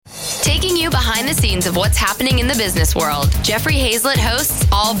you behind the scenes of what's happening in the business world, Jeffrey Hazlett hosts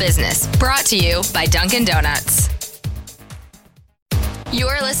All Business, brought to you by Dunkin' Donuts. You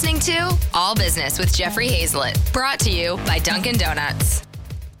are listening to All Business with Jeffrey Hazlett, brought to you by Dunkin' Donuts.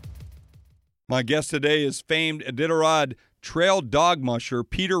 My guest today is famed Iditarod trail dog musher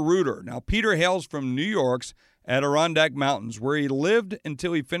Peter Reuter. Now, Peter hails from New York's Adirondack Mountains, where he lived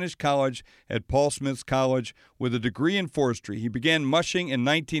until he finished college at Paul Smith's College with a degree in forestry. He began mushing in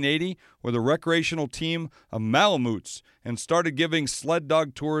 1980 with a recreational team of Malamutes and started giving sled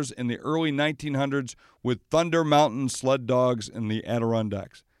dog tours in the early 1900s with Thunder Mountain Sled Dogs in the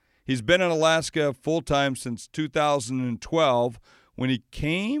Adirondacks. He's been in Alaska full-time since 2012 when he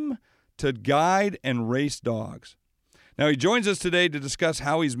came to guide and race dogs. Now, he joins us today to discuss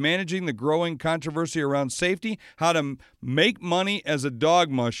how he's managing the growing controversy around safety, how to make money as a dog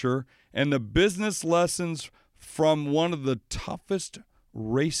musher, and the business lessons from one of the toughest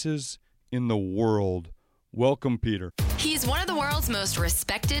races in the world. Welcome, Peter. He's one of the world's most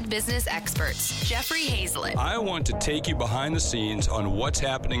respected business experts, Jeffrey Hazlett. I want to take you behind the scenes on what's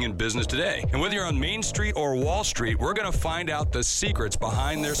happening in business today. And whether you're on Main Street or Wall Street, we're going to find out the secrets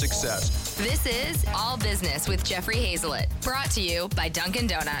behind their success. This is All Business with Jeffrey Hazlett, brought to you by Dunkin'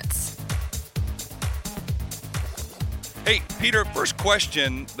 Donuts. Hey, Peter, first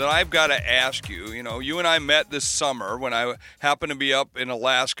question that I've got to ask you, you and I met this summer when I happened to be up in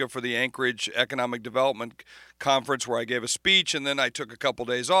Alaska for the Anchorage Economic Development Conference where I gave a speech, and then I took a couple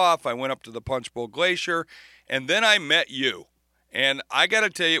days off. I went up to the Punch Bowl Glacier, and then I met you. And I got to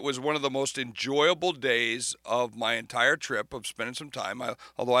tell you, it was one of the most enjoyable days of my entire trip of spending some time,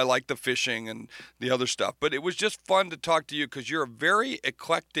 although I like the fishing and the other stuff. But it was just fun to talk to you because you're a very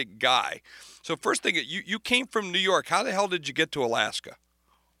eclectic guy. So first thing, you came from New York. How the hell did you get to Alaska?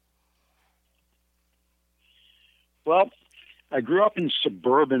 Well, I grew up in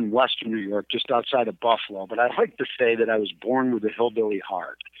suburban western New York, just outside of Buffalo. But I like to say that I was born with a hillbilly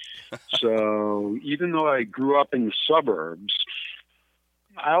heart. So even though I grew up in the suburbs,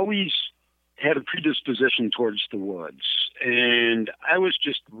 I always had a predisposition towards the woods. And I was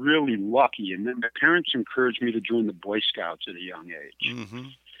just really lucky. And then my parents encouraged me to join the Boy Scouts at a young age. Mm-hmm.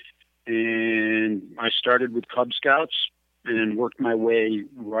 And I started with Cub Scouts and worked my way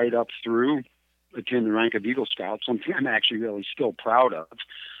right up through, attaining the rank of Eagle Scout, something I'm actually really still proud of.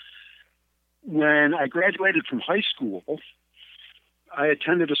 When I graduated from high school, I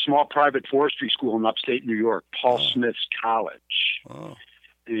attended a small private forestry school in upstate New York, Paul Smith's College. Oh.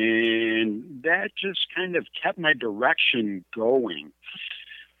 And that just kind of kept my direction going.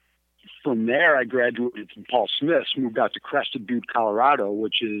 From there, I graduated from Paul Smith's, moved out to Crested Butte, Colorado,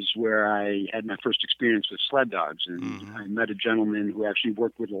 which is where I had my first experience with sled dogs. And I met a gentleman who actually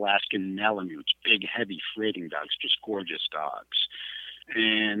worked with Alaskan Malamutes, big, heavy freighting dogs, just gorgeous dogs.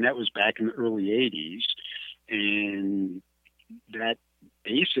 And that was back in the early 80s. And that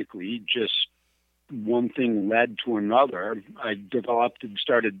basically just one thing led to another. I developed and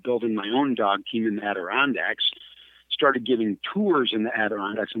started building my own dog team in the Adirondacks, started giving tours in the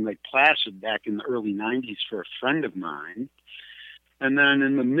Adirondacks and Lake Placid back in the early 90s for a friend of mine. And then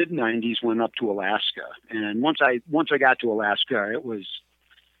in the mid-90s went up to Alaska. And once I got to Alaska, it was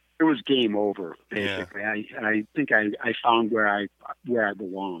game over, basically. Yeah. I think I found where I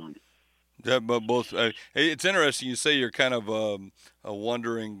belong. Yeah, but both. It's interesting you say you're kind of a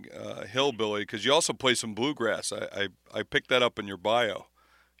wandering hillbilly because you also play some bluegrass. I picked that up in your bio.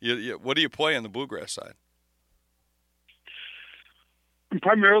 What do you play on the bluegrass side? I'm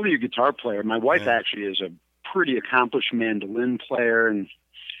primarily a guitar player. My wife actually is a pretty accomplished mandolin player, and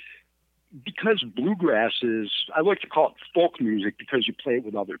because bluegrass is, I like to call it folk music because you play it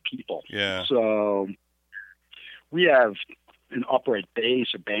with other people. Yeah. So we have an upright bass,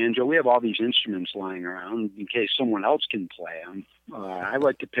 a banjo. We have all these instruments lying around in case someone else can play them. I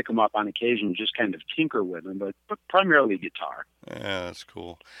like to pick them up on occasion and just kind of tinker with them, but primarily guitar. Yeah, that's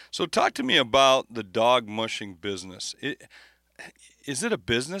cool. So talk to me about the dog mushing business. Is it a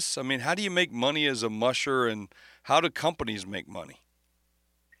business? I mean, how do you make money as a musher, and how do companies make money?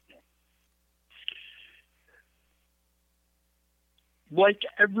 Like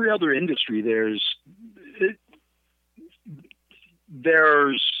every other industry, there's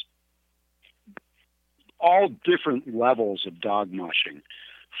all different levels of dog mushing,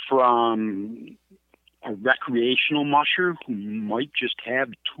 from a recreational musher who might just have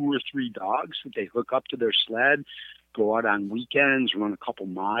 2 or 3 dogs that they hook up to their sled, go out on weekends, run a couple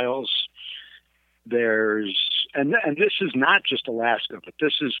miles. And this is not just Alaska, but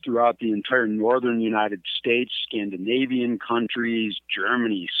this is throughout the entire northern United States, Scandinavian countries,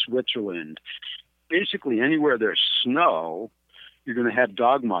 Germany, Switzerland. Basically anywhere there's snow, you're going to have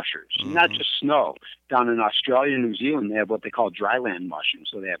dog mushers, not just snow. Down in Australia and New Zealand, they have what they call dryland mushing.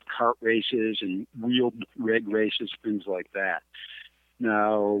 So they have cart races and wheeled rig races, things like that.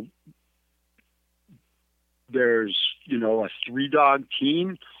 Now, there's, a 3-dog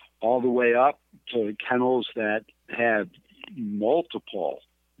team all the way up to kennels that have multiple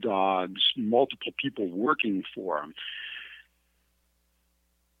dogs, multiple people working for them.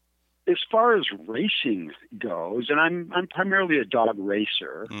 As far as racing goes, and I'm primarily a dog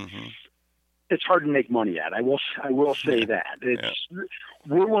racer, it's hard to make money at. I will say that.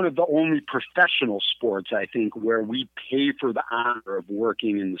 We're one of the only professional sports, I think, where we pay for the honor of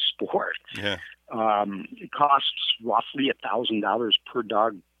working in the sport. Yeah. It costs roughly $1,000 per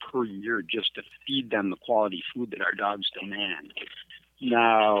dog per year just to feed them the quality food that our dogs demand.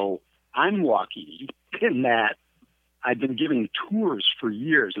 Now, I'm lucky in that I've been giving tours for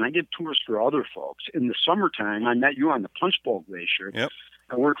years, and I give tours for other folks. In the summertime, I met you on the Punch Bowl Glacier. Yep.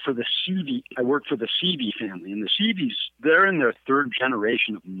 I work for the Seavey family, and the Seaveys, they're in their 3rd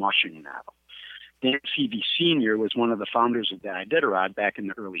generation of mushing now. Dan Seavey Sr. was one of the founders of the Iditarod back in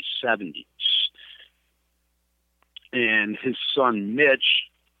the early 70s. And his son, Mitch,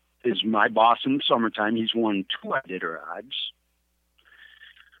 is my boss in the summertime. He's won 2 Iditarods.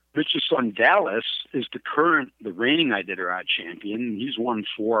 Mitch's son, Dallas, is the reigning Iditarod champion, and he's won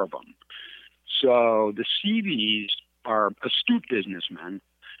 4 of them. So the Seaveys are astute businessmen,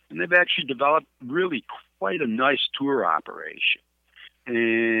 and they've actually developed really quite a nice tour operation.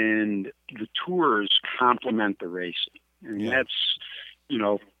 And the tours complement the racing. And that's,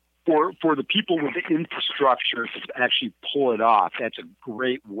 for the people with the infrastructure to actually pull it off, that's a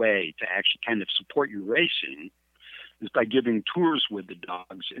great way to actually kind of support your racing, is by giving tours with the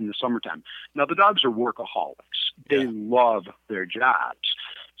dogs in the summertime. Now, the dogs are workaholics. They love their jobs.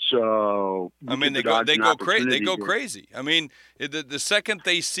 So I mean, they go crazy. I mean, the second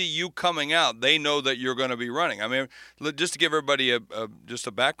they see you coming out, they know that you're going to be running. I mean, just to give everybody just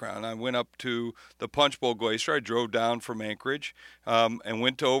a background, I went up to the Punch Bowl Glacier. I drove down from Anchorage and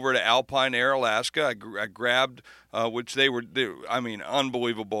went over to Alpine Air, Alaska. I grabbed, which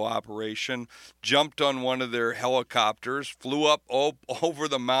unbelievable operation. Jumped on one of their helicopters, flew up over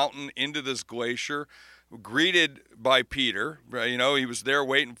the mountain into this glacier. Greeted by Peter, he was there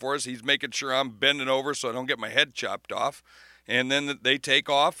waiting for us. He's making sure I'm bending over so I don't get my head chopped off. And then they take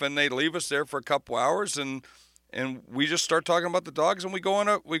off and they leave us there for a couple hours, and we just start talking about the dogs, and we go on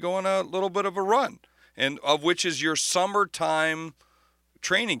a little bit of a run, and of which is your summertime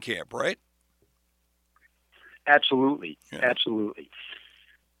training camp, right? Absolutely, absolutely.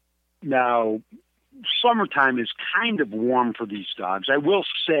 Now, summertime is kind of warm for these dogs. I will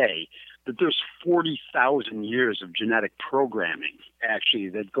say that there's 40,000 years of genetic programming, actually,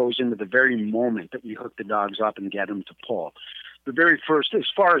 that goes into the very moment that we hook the dogs up and get them to pull. The very first, as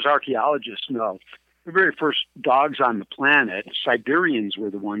far as archaeologists know, the very first dogs on the planet, Siberians were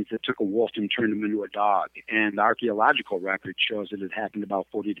the ones that took a wolf and turned him into a dog. And the archaeological record shows that it happened about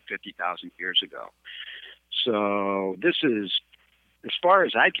 40 to 50,000 years ago. So this is, as far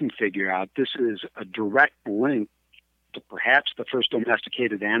as I can figure out, this is a direct link to perhaps the first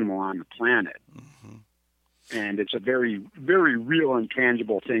domesticated animal on the planet. And it's a very, very real and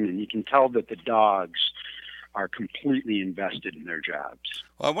tangible thing, and you can tell that the dogs are completely invested in their jobs.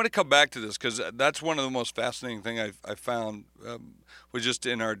 Well, I want to come back to this because that's one of the most fascinating things I found was just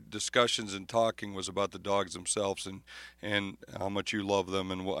in our discussions and talking was about the dogs themselves and how much you love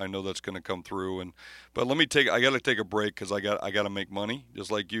them, and I know that's going to come through. But I got to take a break because I got to make money, just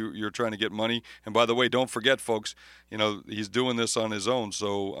like you're trying to get money. And by the way, don't forget, folks, he's doing this on his own,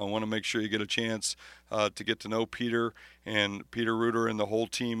 so I want to make sure you get a chance to get to know Peter and Peter Reuter and the whole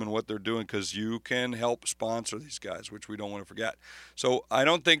team and what they're doing, because you can help sponsor these guys, which we don't want to forget. So I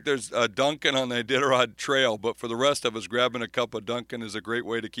don't think there's a Dunkin' on the Iditarod Trail, but for the rest of us, grabbing a cup of Dunkin' is a great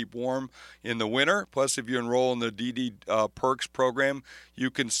way to keep warm in the winter. Plus, if you enroll in the DD Perks program, you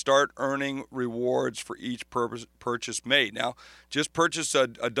can start earning rewards for each purchase made. Now, just purchase a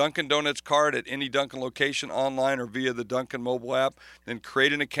Dunkin' Donuts card at any Dunkin' location online or via the Dunkin' mobile app, then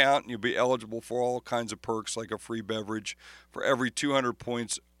create an account, and you'll be eligible for all kinds of perks like a free beverage for every 200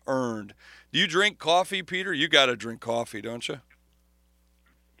 points earned. Do you drink coffee, Peter? You got to drink coffee, don't you?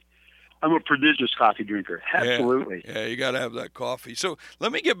 I'm a prodigious coffee drinker. Absolutely. Yeah, you got to have that coffee. So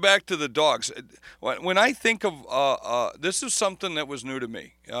let me get back to the dogs. When I think of this is something that was new to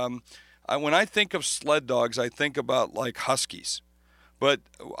me. When I think of sled dogs, I think about like huskies. But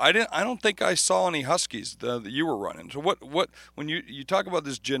I don't think I saw any huskies that you were running. So what when you talk about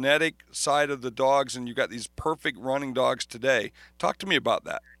this genetic side of the dogs and you got these perfect running dogs today, talk to me about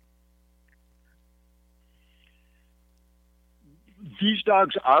that. these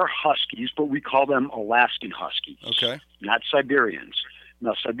dogs are Huskies, but we call them Alaskan Huskies. Okay. Not Siberians.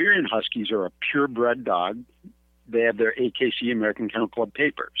 Now, Siberian Huskies are a purebred dog. They have their AKC, American Kennel Club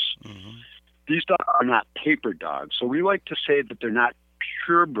papers. Mm-hmm. These dogs are not paper dogs. So we like to say that they're not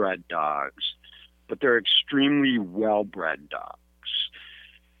purebred dogs, but they're extremely well-bred dogs.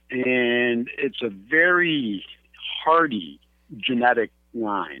 And it's a very hardy genetic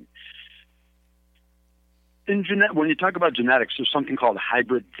line. When you talk about genetics, there's something called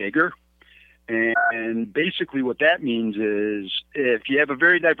hybrid vigor. And basically what that means is if you have a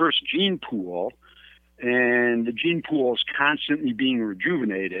very diverse gene pool and the gene pool is constantly being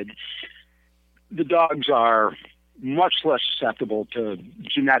rejuvenated, the dogs are much less susceptible to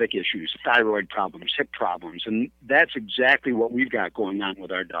genetic issues, thyroid problems, hip problems. And that's exactly what we've got going on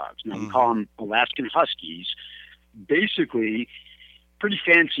with our dogs. Now, we call them Alaskan Huskies. Basically, pretty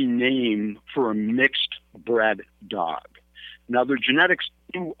fancy name for a mixed bred dog. Now, their genetics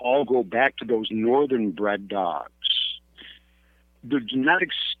do all go back to those northern bred dogs. The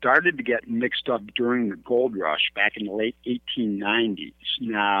genetics started to get mixed up during the gold rush back in the late 1890s.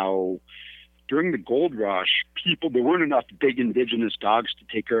 Now, during the gold rush, there weren't enough big indigenous dogs to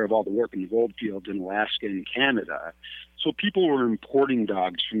take care of all the work in the gold fields in Alaska and Canada. So people were importing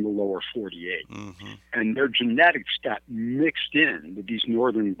dogs from the lower 48. Mm-hmm. And their genetics got mixed in with these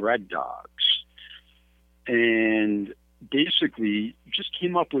northern bred dogs. And basically just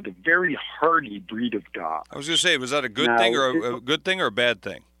came up with a very hardy breed of dog. I was going to say, was that a good thing or a good thing or a bad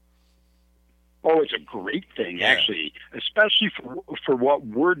thing? Oh, it's a great thing, actually, especially for what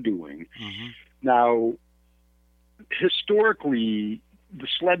we're doing. Mm-hmm. Now, historically, the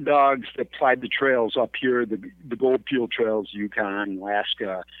sled dogs that plied the trails up here, the Goldfield Trails, Yukon,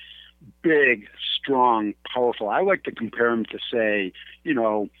 Alaska, big, strong, powerful. I like to compare them to, say,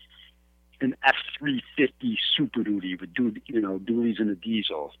 an F-350 Super Duty with dualies and a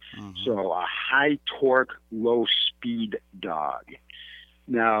diesel. Mm-hmm. So a high torque, low speed dog.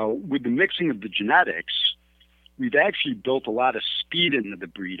 Now, with the mixing of the genetics, we've actually built a lot of speed into the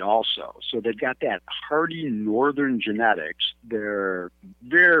breed also. So they've got that hardy northern genetics. They're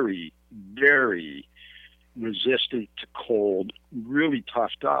very, very resistant to cold, really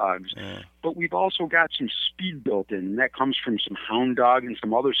tough dogs. Yeah. But we've also got some speed built in, and that comes from some hound dog and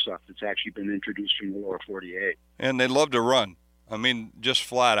some other stuff that's actually been introduced from the lower 48. And they love to run. I mean, just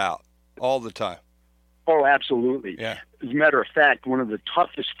flat out, all the time. Oh, absolutely. Yeah. As a matter of fact, one of the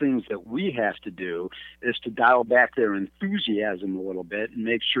toughest things that we have to do is to dial back their enthusiasm a little bit and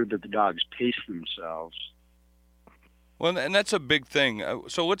make sure that the dogs pace themselves. Well, and that's a big thing.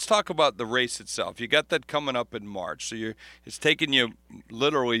 So let's talk about the race itself. You got that coming up in March. So it's taking you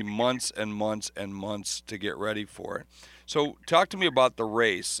literally months and months and months to get ready for it. So talk to me about the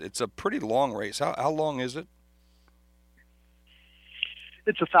race. It's a pretty long race. How long is it?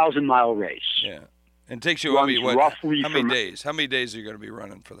 It's a 1,000-mile race. Yeah. And it takes you, how many days? How many days are you going to be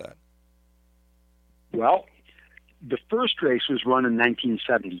running for that? Well, the first race was run in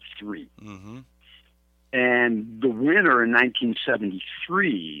 1973. Mm-hmm. And the winner in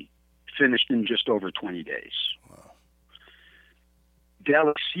 1973 finished in just over 20 days. Wow.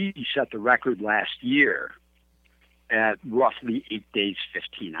 Dale Exceed set the record last year at roughly 8 days,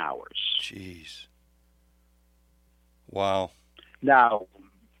 15 hours. Jeez. Wow. Now,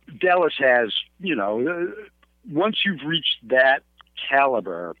 Dallas has, once you've reached that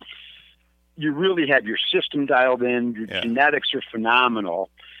caliber, you really have your system dialed in. Your genetics are phenomenal.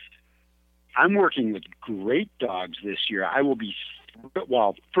 I'm working with great dogs this year.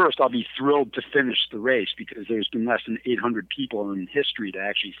 First I'll be thrilled to finish the race because there's been less than 800 people in history to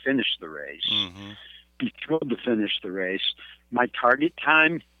actually finish the race. Mm-hmm. Be thrilled to finish the race. My target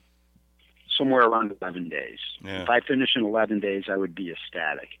time, somewhere around 11 days. Yeah. If I finish in 11 days, I would be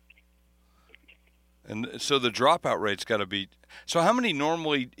ecstatic. And so the dropout rate's got to be – so how many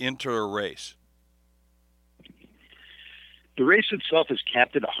normally enter a race? The race itself is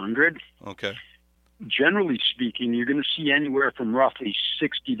capped at 100. Okay. Generally speaking, you're going to see anywhere from roughly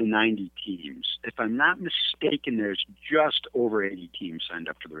 60 to 90 teams. If I'm not mistaken, there's just over 80 teams signed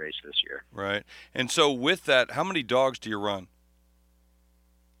up for the race this year. Right. And so with that, how many dogs do you run?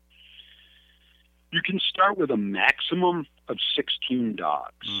 You can start with a maximum of 16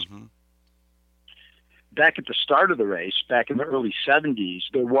 dogs. Mm-hmm. Back at the start of the race, back in the early 70s,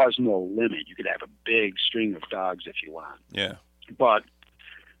 there was no limit. You could have a big string of dogs if you want. Yeah. But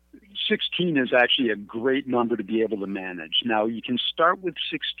 16 is actually a great number to be able to manage. Now, you can start with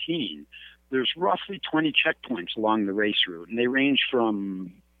 16. There's roughly 20 checkpoints along the race route, and they range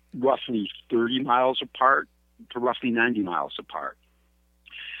from roughly 30 miles apart to roughly 90 miles apart.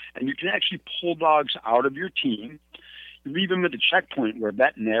 And you can actually pull dogs out of your team. You leave them at the checkpoint where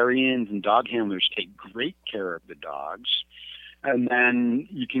veterinarians and dog handlers take great care of the dogs, and then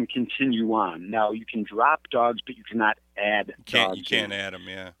you can continue on. Now, you can drop dogs, but you cannot add dogs. You can't add them,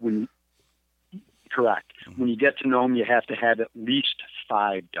 yeah. Correct. When you get to know them, you have to have at least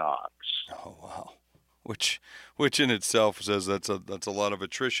 5 dogs. Oh, wow. Which in itself says that's a lot of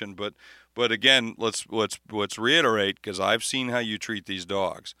attrition. But again, let's reiterate, because I've seen how you treat these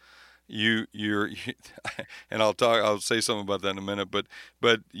dogs. You're and I'll say something about that in a minute.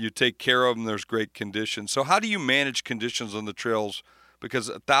 But you take care of them. There's great conditions. So how do you manage conditions on the trails? Because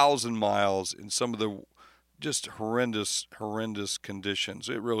 1,000 miles in some of the just horrendous conditions.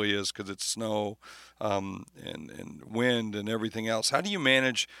 It really is, because it's snow and wind and everything else. How do you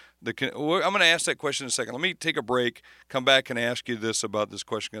manage I'm going to ask that question in a second. Let me take a break, come back and ask you this about this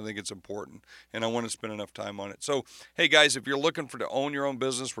question. I think it's important, and I want to spend enough time on it. So, hey, guys, if you're looking to own your own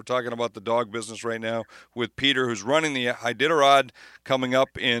business, we're talking about the dog business right now with Peter, who's running the Iditarod coming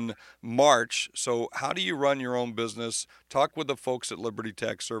up in March. So how do you run your own business? Talk with the folks at Liberty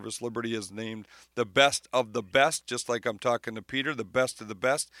Tax Service. Liberty is named the best of the best, just like I'm talking to Peter, the best of the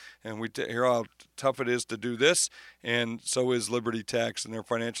best. And we hear how tough it is to do this, and so is Liberty Tax, and their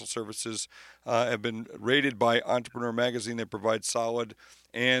financial services have been rated by Entrepreneur Magazine. They provide solid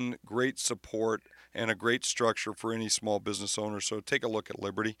and great support and a great structure for any small business owner. So take a look at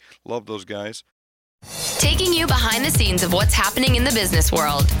Liberty. Love those guys. Taking you behind the scenes of what's happening in the business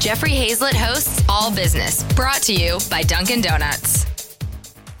world, Jeffrey Hazlett hosts All Business, brought to you by Dunkin' Donuts.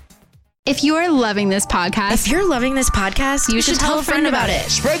 If you are loving this podcast, you should tell a friend about it.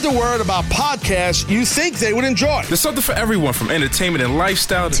 Spread the word about podcasts you think they would enjoy. There's something for everyone, from entertainment and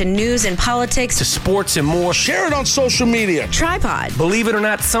lifestyle to news and politics to sports and more. Share it on social media. Tripod. Believe it or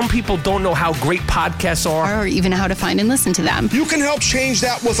not, some people don't know how great podcasts are, or even how to find and listen to them. You can help change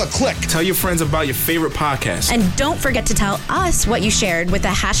that with a click. Tell your friends about your favorite podcast. And don't forget to tell us what you shared with the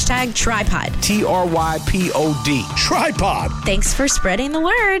hashtag Tripod. TRYPOD. Tripod. Thanks for spreading the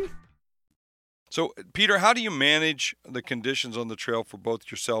word. So, Peter, how do you manage the conditions on the trail for both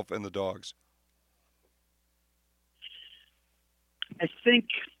yourself and the dogs? I think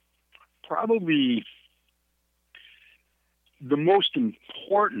probably the most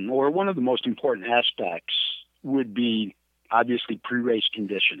important, or one of the most important aspects, would be obviously pre-race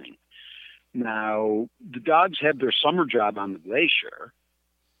conditioning. Now, the dogs have their summer job on the glacier.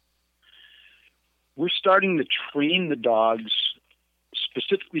 We're starting to train the dogs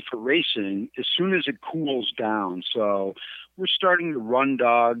specifically for racing as soon as it cools down. So we're starting to run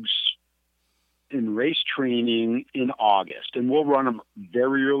dogs in race training in August, and we'll run them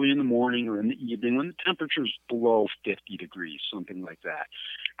very early in the morning or in the evening when the temperature's below 50 degrees, something like that.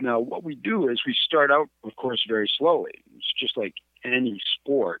 Now, what we do is we start out, of course, very slowly. It's just like any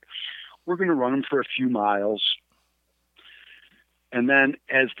sport. We're going to run them for a few miles. And then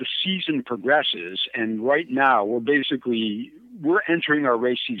as the season progresses, and right now we're entering our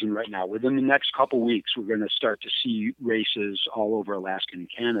race season right now. Within the next couple weeks, we're going to start to see races all over Alaska and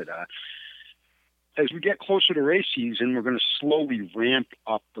Canada. As we get closer to race season, we're going to slowly ramp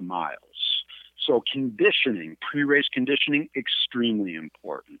up the miles. So conditioning, pre-race conditioning, extremely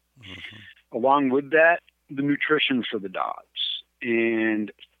important. Mm-hmm. Along with that, the nutrition for the dogs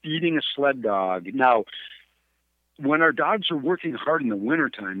and feeding a sled dog. Now, when our dogs are working hard in the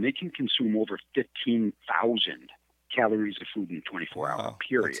wintertime, they can consume over 15,000 calories of food in a 24-hour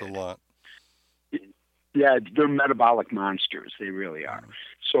period. That's a lot. Yeah, they're metabolic monsters. They really are.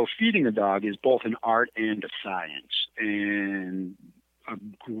 So feeding a dog is both an art and a science. And a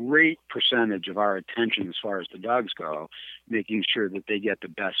great percentage of our attention as far as the dogs go, making sure that they get the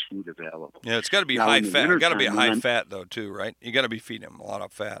best food available. Yeah, it's got to be high fat. It's got to be high fat, though, too, right? You got to be feeding them a lot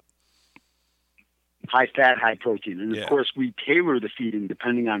of fat. High fat, high protein. And, of course, we tailor the feeding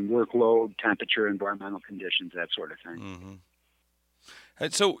depending on workload, temperature, environmental conditions, that sort of thing. Mm-hmm.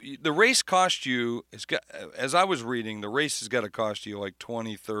 And so the race cost you, as I was reading, the race has got to cost you like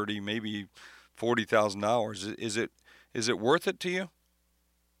 $20,000, $30,000, maybe $40,000. Is it worth it to you?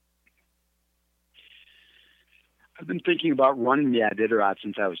 I've been thinking about running the Iditarod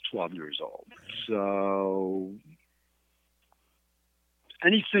since I was 12 years old. So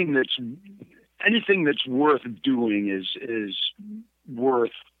anything that's worth doing is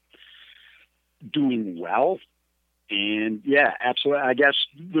worth doing well. And yeah, absolutely. I guess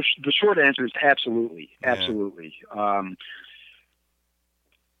the short answer is absolutely. Absolutely. Yeah.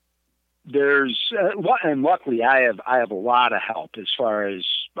 And luckily I have a lot of help as far as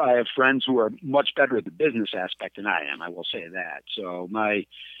I have friends who are much better at the business aspect than I am. I will say that. So my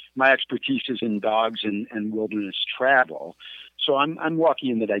my expertise is in dogs and wilderness travel. So I'm lucky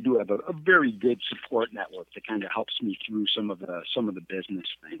in that I do have a very good support network that kind of helps me through some of the business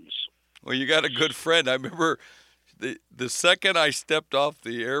things. Well, you got a good friend. I remember the second I stepped off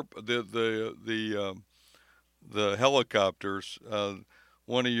the helicopters,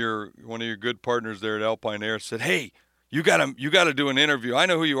 one of your good partners there at Alpine Air said, "Hey, you got to do an interview. I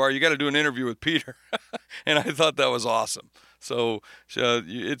know who you are. You got to do an interview with Peter." And I thought that was awesome. So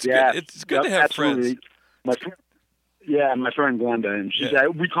it's good. It's good to have absolutely. friends. My friend Glenda, and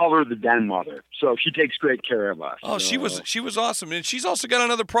we call her the den mother. So she takes great care of us. Oh, so. she was awesome, and she's also got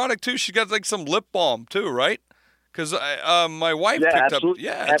another product too. She got like some lip balm too, right? Because my wife picked up.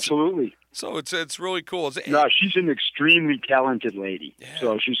 Yeah, absolutely. So it's really cool. No, she's an extremely talented lady. Yeah.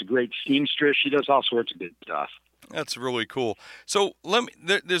 So she's a great seamstress. She does all sorts of good stuff. That's really cool. So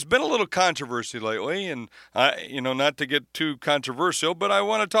there's been a little controversy lately, and not to get too controversial, but I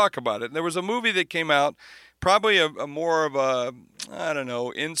want to talk about it. There was a movie that came out, probably a more of a, I don't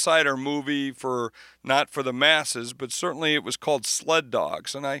know, insider movie not for the masses, but certainly it was called Sled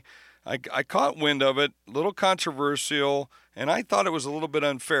Dogs, and I caught wind of it, a little controversial, and I thought it was a little bit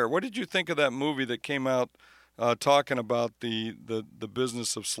unfair. What did you think of that movie that came out talking about the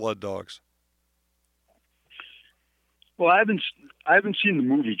business of sled dogs? Well, I haven't seen the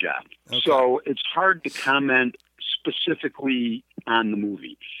movie, John, okay. So it's hard to comment specifically on the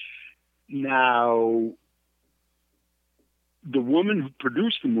movie. Now, the woman who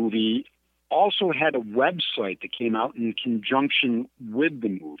produced the movie also had a website that came out in conjunction with the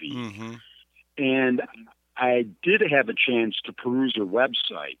movie. Mm-hmm. And I did have a chance to peruse her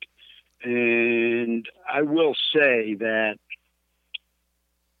website. And I will say that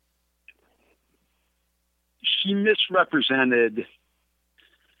she misrepresented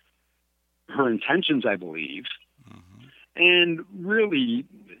her intentions, I believe. Mm-hmm. And really,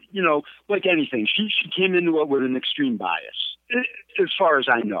 like anything, she came into it with an extreme bias, as far as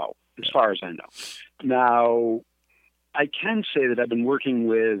I know. Now, I can say that I've been working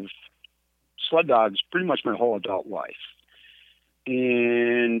with sled dogs pretty much my whole adult life.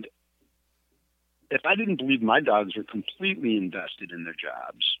 And if I didn't believe my dogs were completely invested in their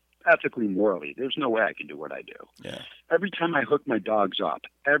jobs, ethically, morally, there's no way I could do what I do. Yeah. Every time I hook my dogs up,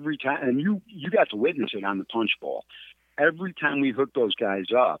 and you got to witness it on the Punch Bowl, every time we hook those guys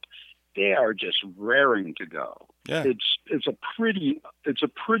up, they are just raring to go. Yeah. It's a pretty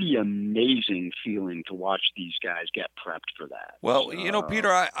amazing feeling to watch these guys get prepped for that. Well,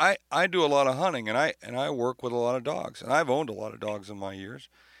 Peter, I do a lot of hunting, and I work with a lot of dogs, and I've owned a lot of dogs in my years,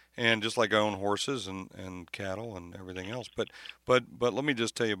 and just like I own horses and cattle and everything else. But let me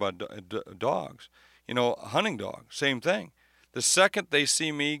just tell you about dogs. A hunting dog, same thing. The second they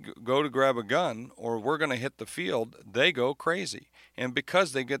see me go to grab a gun or we're going to hit the field, they go crazy. And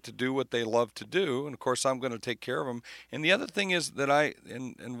because they get to do what they love to do, and of course I'm going to take care of them. And the other thing is that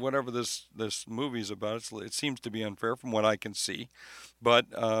and whatever this movie's about, it seems to be unfair from what I can see. But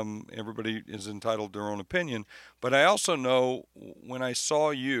everybody is entitled to their own opinion. But I also know when I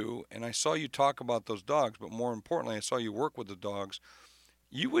saw you, and I saw you talk about those dogs, but more importantly, I saw you work with the dogs,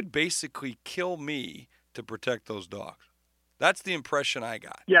 you would basically kill me to protect those dogs. That's the impression I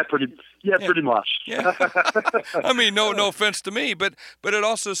got. Yeah, pretty much. Yeah. I mean, no offense to me, but it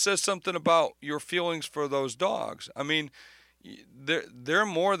also says something about your feelings for those dogs. I mean, they're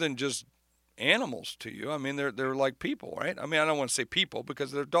more than just animals to you. I mean, they're like people, right? I mean, I don't want to say people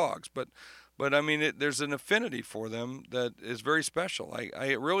because they're dogs, but I mean, there's an affinity for them that is very special.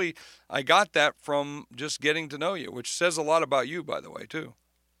 I got that from just getting to know you, which says a lot about you, by the way, too.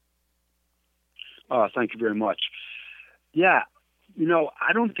 Thank you very much. Yeah,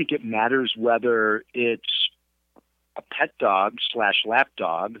 I don't think it matters whether it's a pet dog / lap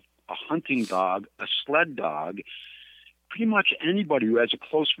dog, a hunting dog, a sled dog. Pretty much anybody who has a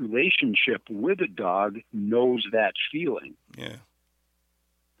close relationship with a dog knows that feeling. Yeah.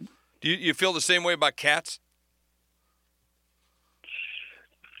 Do you feel the same way about cats?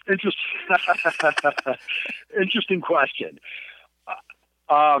 Interesting question.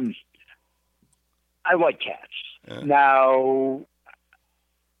 I like cats. Yeah. Now,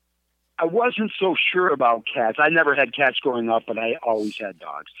 I wasn't so sure about cats. I never had cats growing up, but I always had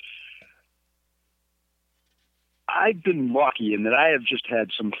dogs. I've been lucky in that I have just had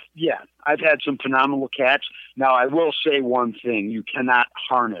I've had some phenomenal cats. Now, I will say one thing. You cannot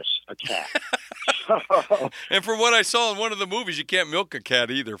harness a cat. And from what I saw in one of the movies, you can't milk a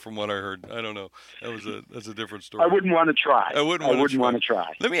cat either, from what I heard. I don't know. That's a different story. I wouldn't want to try. I wouldn't want to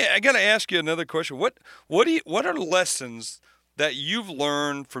try. I got to ask you another question. What are lessons that you've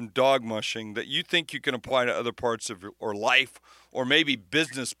learned from dog mushing that you think you can apply to other parts of your life, or maybe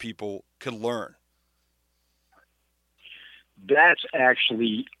business people could learn? That's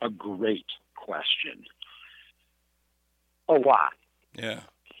actually a great question. A lot. Yeah.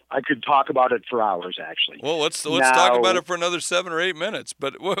 I could talk about it for hours, actually. Well, let's talk about it for another 7 or 8 minutes.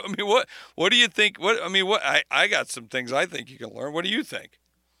 But I mean, what do you think? I got some things I think you can learn. What do you think?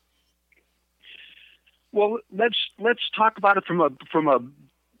 Well, let's talk about it from a,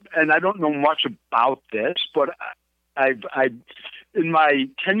 and I don't know much about this, but I've in my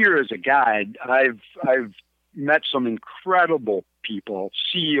tenure as a guide, I've met some incredible people,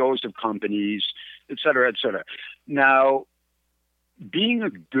 CEOs of companies, et cetera, et cetera. Now, being a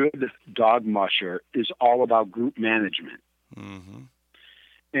good dog musher is all about group management. Mm-hmm.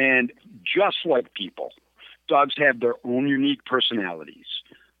 And just like people, dogs have their own unique personalities,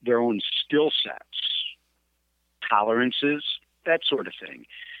 their own skill sets, tolerances, that sort of thing.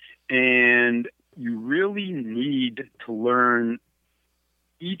 And you really need to learn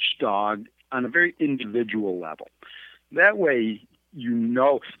each dog on a very individual level. That way, you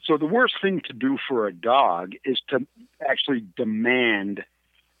know. So the worst thing to do for a dog is to actually demand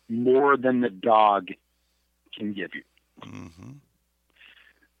more than the dog can give you. Mm-hmm.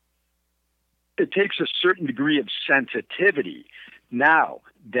 It takes a certain degree of sensitivity. Now,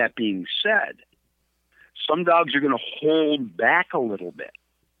 that being said, some dogs are going to hold back a little bit,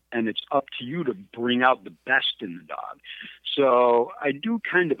 and it's up to you to bring out the best in the dog. So I do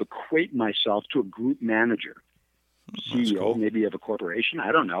kind of equate myself to a group manager. CEO, cool. Maybe of a corporation,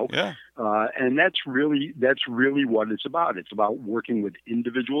 I don't know. Yeah. And that's really what it's about. It's about working with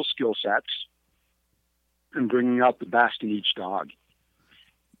individual skill sets and bringing out the best in each dog.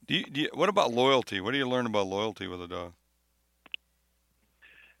 What about loyalty? What do you learn about loyalty with a dog?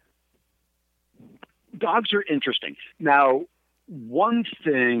 Dogs are interesting. Now, one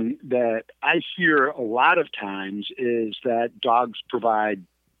thing that I hear a lot of times is that dogs provide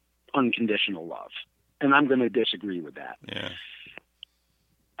unconditional love. And I'm going to disagree with that. Yeah.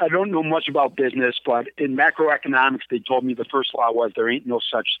 I don't know much about business, but in macroeconomics, they told me the first law was there ain't no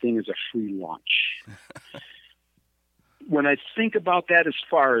such thing as a free lunch. When I think about that as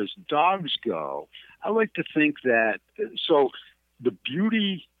far as dogs go, I like to think that, so the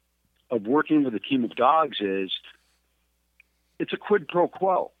beauty of working with a team of dogs is it's a quid pro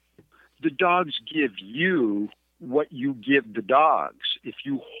quo. The dogs give you what you give the dogs. If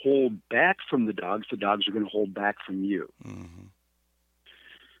you hold back from the dogs are going to hold back from you. Mm-hmm.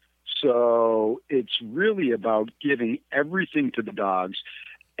 So it's really about giving everything to the dogs,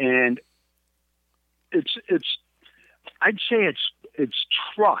 and I'd say it's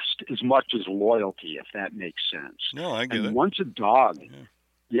trust as much as loyalty, if that makes sense. No, I get it. Once a dog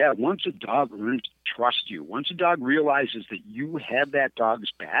learns to trust you, once a dog realizes that you have that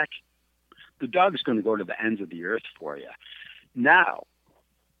dog's back, the dog is going to go to the ends of the earth for you. Now,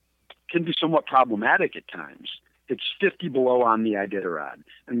 it can be somewhat problematic at times. It's 50 below on the Iditarod,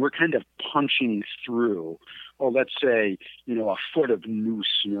 and we're kind of punching through, let's say, a foot of new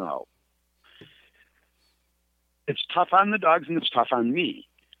snow. It's tough on the dogs and it's tough on me.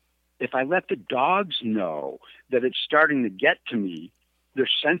 If I let the dogs know that it's starting to get to me, they're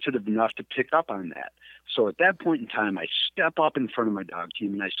sensitive enough to pick up on that. So at that point in time, I step up in front of my dog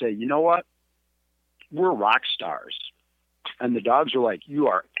team and I say, you know what? We're rock stars. And the dogs are like, you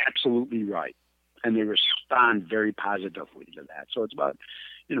are absolutely right. And they respond very positively to that. So it's about,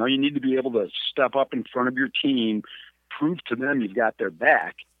 you need to be able to step up in front of your team, prove to them you've got their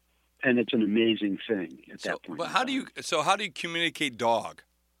back, and it's an amazing thing at that point. But how do you communicate dog?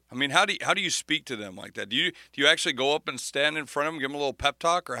 I mean, how do you speak to them like that? Do you actually go up and stand in front of them, give them a little pep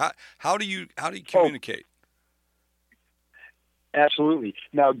talk, or how do you communicate? Absolutely.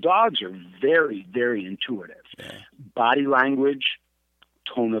 Now, dogs are very, very intuitive. Yeah. Body language,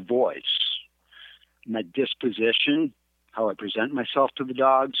 tone of voice, my disposition, how I present myself to the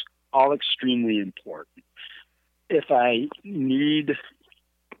dogs, all extremely important. If I need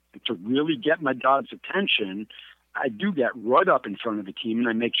to really get my dog's attention, I do get right up in front of the team and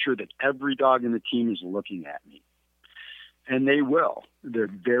I make sure that every dog in the team is looking at me. And they will. They're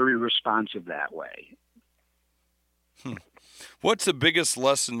very responsive that way. What's the biggest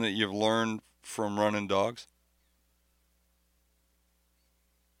lesson that you've learned from running dogs?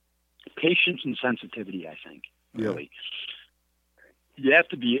 Patience and sensitivity, I think, really. You have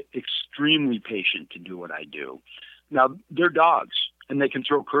to be extremely patient to do what I do. Now, they're dogs, and they can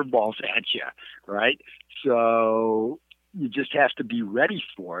throw curveballs at you, right? So you just have to be ready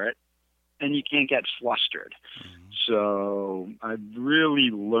for it, and you can't get flustered. Mm-hmm. So I've really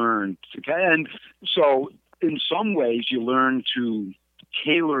learned to, and so in some ways, you learn to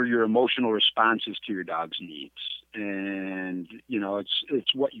tailor your emotional responses to your dog's needs. And,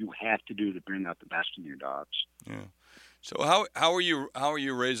 it's what you have to do to bring out the best in your dogs. Yeah. So how are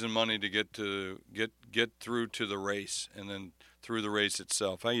you raising money to get through to the race and then through the race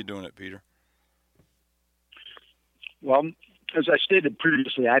itself? How are you doing it, Peter? Well, as I stated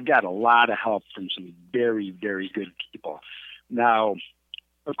previously, I've got a lot of help from some very, very good people. Now,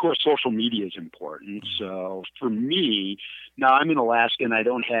 of course, social media is important. So for me, now I'm in Alaska and I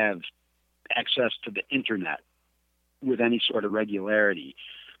don't have access to the internet with any sort of regularity.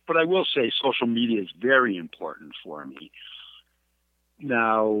 But I will say social media is very important for me.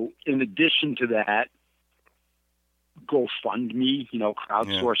 Now, in addition to that, GoFundMe,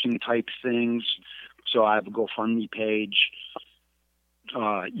 crowdsourcing type things. So I have a GoFundMe page.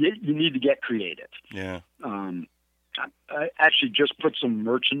 You need to get creative. Yeah. I actually just put some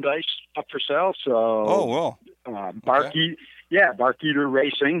merchandise up for sale. So, Bark Eater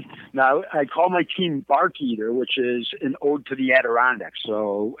Racing. Now, I call my team Bark Eater, which is an ode to the Adirondack.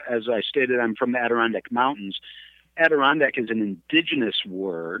 So, as I stated, I'm from the Adirondack Mountains. Adirondack is an indigenous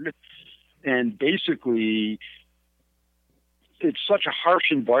word, and basically, it's such a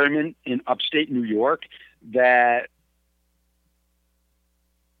harsh environment in upstate New York that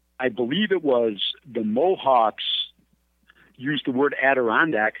I believe it was the Mohawks used the word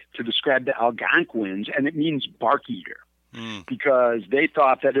Adirondack to describe the Algonquins, and it means bark eater. Because they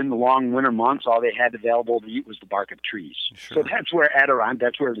thought that in the long winter months, all they had available to eat was the bark of trees. Sure. So that's where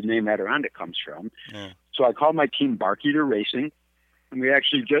the name Adirondack comes from. Yeah. So I called my team Bark Eater Racing, and we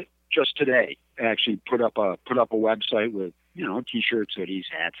actually just today put up a website with t-shirts, hoodies,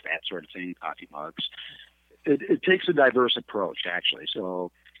 hats, that sort of thing, coffee mugs. It takes a diverse approach actually.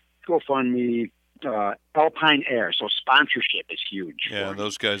 So GoFundMe, Alpine Air. So sponsorship is huge. Yeah,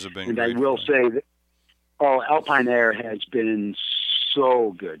 those guys have been. And great I will say that. Alpine Air has been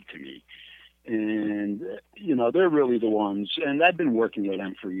so good to me. And, they're really the ones. And I've been working with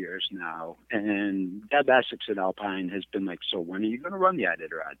them for years now. And Deb Essex at Alpine has been like, so when are you going to run the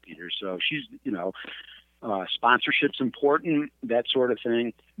Iditarod, Peter? So she's, sponsorship's important, that sort of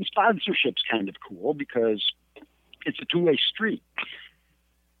thing. And sponsorship's kind of cool because it's a two-way street.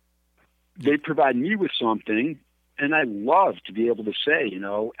 They provide me with something. And I love to be able to say,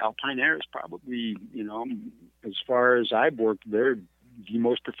 Alpine Air is probably, as far as I've worked, they're the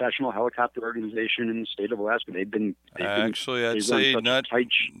most professional helicopter organization in the state of Alaska. I'd say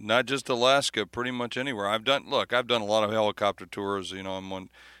not just Alaska, pretty much anywhere. I've done a lot of helicopter tours.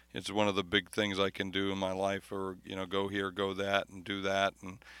 It's one of the big things I can do in my life, or go here, go that, and do that.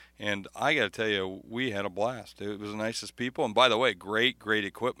 And I got to tell you, we had a blast. It was the nicest people, and by the way, great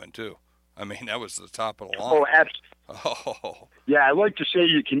equipment too. I mean, that was the top of the line. Oh, absolutely. Oh. Yeah, I like to say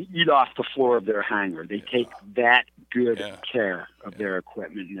you can eat off the floor of their hangar. They take that good care of their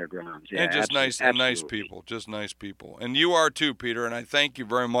equipment and their grounds. Yeah, and just nice people, just nice people. And you are too, Peter, and I thank you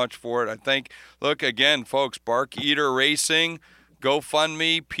very much for it. Look, again, folks, Bark Eater Racing,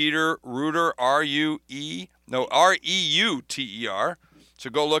 GoFundMe, Peter Reuter, R-E-U-T-E-R. So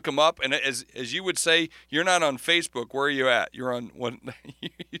go look them up. And as you would say, you're not on Facebook. Where are you at? You're on what?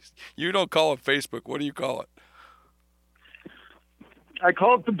 You don't call it Facebook. What do you call it? I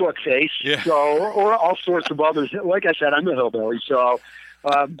call it the book face. Yeah. So, or all sorts of others. Like I said, I'm a hillbilly. So,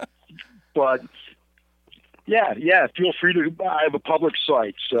 but yeah. Feel free to. I have a public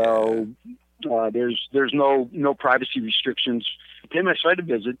site, so there's no privacy restrictions. Pay my site a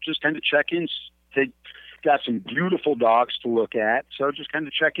visit. Just kind of check in. Got some beautiful dogs to look at, so just kind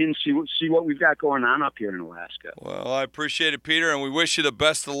of check in, see what we've got going on up here in Alaska. Well, I appreciate it, Peter, and we wish you the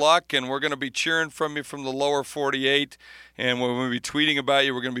best of luck, and we're going to be cheering from you from the lower 48, and we're going to be tweeting about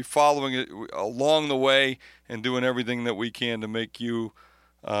you. We're going to be following it along the way and doing everything that we can to make you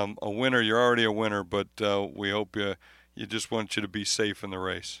a winner. You're already a winner, but we hope you just want you to be safe in the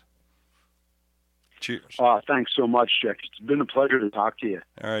race. Cheers. Thanks so much, Jack. It's been a pleasure to talk to you.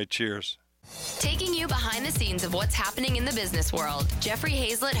 All right, cheers. Taking you behind the scenes of what's happening in the business world, Jeffrey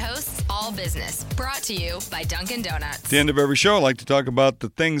Hazlett hosts All Business, brought to you by Dunkin' Donuts. At the end of every show, I like to talk about the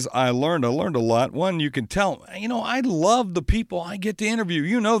things I learned. I learned a lot. One, you can tell, I love the people I get to interview.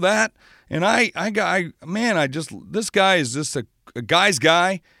 You know that. And this guy is just a guy's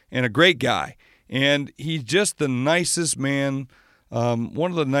guy and a great guy. And he's just the nicest man,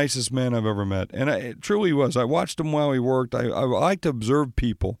 one of the nicest men I've ever met. And it truly was. I watched him while he worked. I like to observe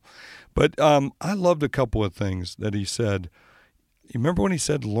people. But I loved a couple of things that he said. You remember when he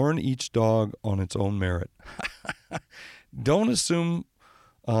said, learn each dog on its own merit? Don't assume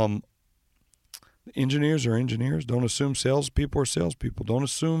engineers are engineers. Don't assume salespeople are salespeople. Don't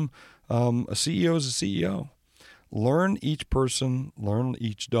assume a CEO is a CEO. learn each person, learn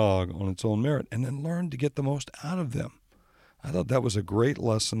each dog on its own merit, and then learn to get the most out of them. I thought that was a great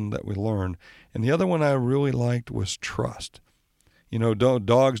lesson that we learned. And the other one I really liked was trust. You know,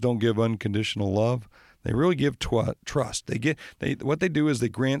 dogs don't give unconditional love. They really give trust. What they do is they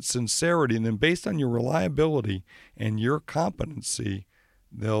grant sincerity, and then based on your reliability and your competency,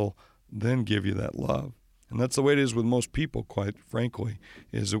 they'll then give you that love. And that's the way it is with most people, quite frankly,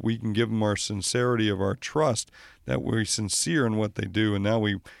 is that we can give them our sincerity of our trust, that we're sincere in what they do, and now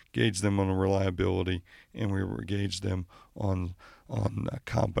we gauge them on reliability, and we gauge them on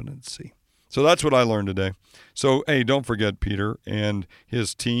competency. So that's what I learned today. So, hey, don't forget Peter and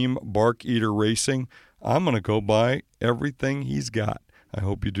his team, Bark Eater Racing. I'm going to go buy everything he's got. I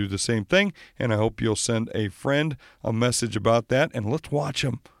hope you do the same thing, and I hope you'll send a friend a message about that, and let's watch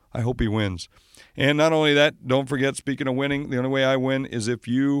him. I hope he wins. And not only that, don't forget, speaking of winning, the only way I win is if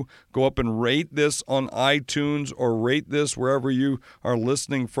you go up and rate this on iTunes or rate this wherever you are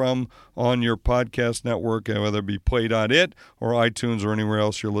listening from on your podcast network, whether it be Play.it or iTunes or anywhere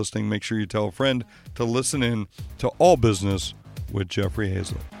else you're listening. Make sure you tell a friend to listen in to All Business with Jeffrey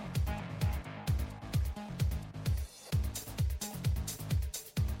Hayzlett.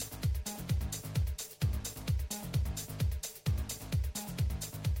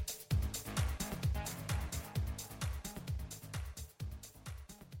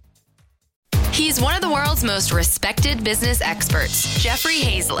 He's one of the world's most respected business experts, Jeffrey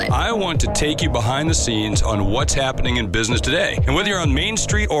Hayzlett. I want to take you behind the scenes on what's happening in business today. And whether you're on Main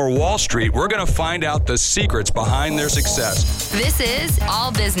Street or Wall Street, we're going to find out the secrets behind their success. This is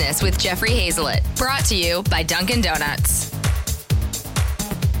All Business with Jeffrey Hayzlett, brought to you by Dunkin' Donuts.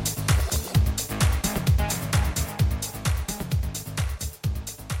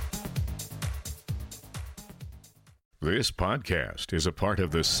 This podcast is a part of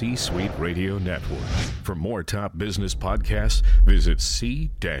the C-Suite Radio Network. For more top business podcasts, visit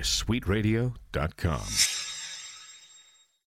c-suiteradio.com.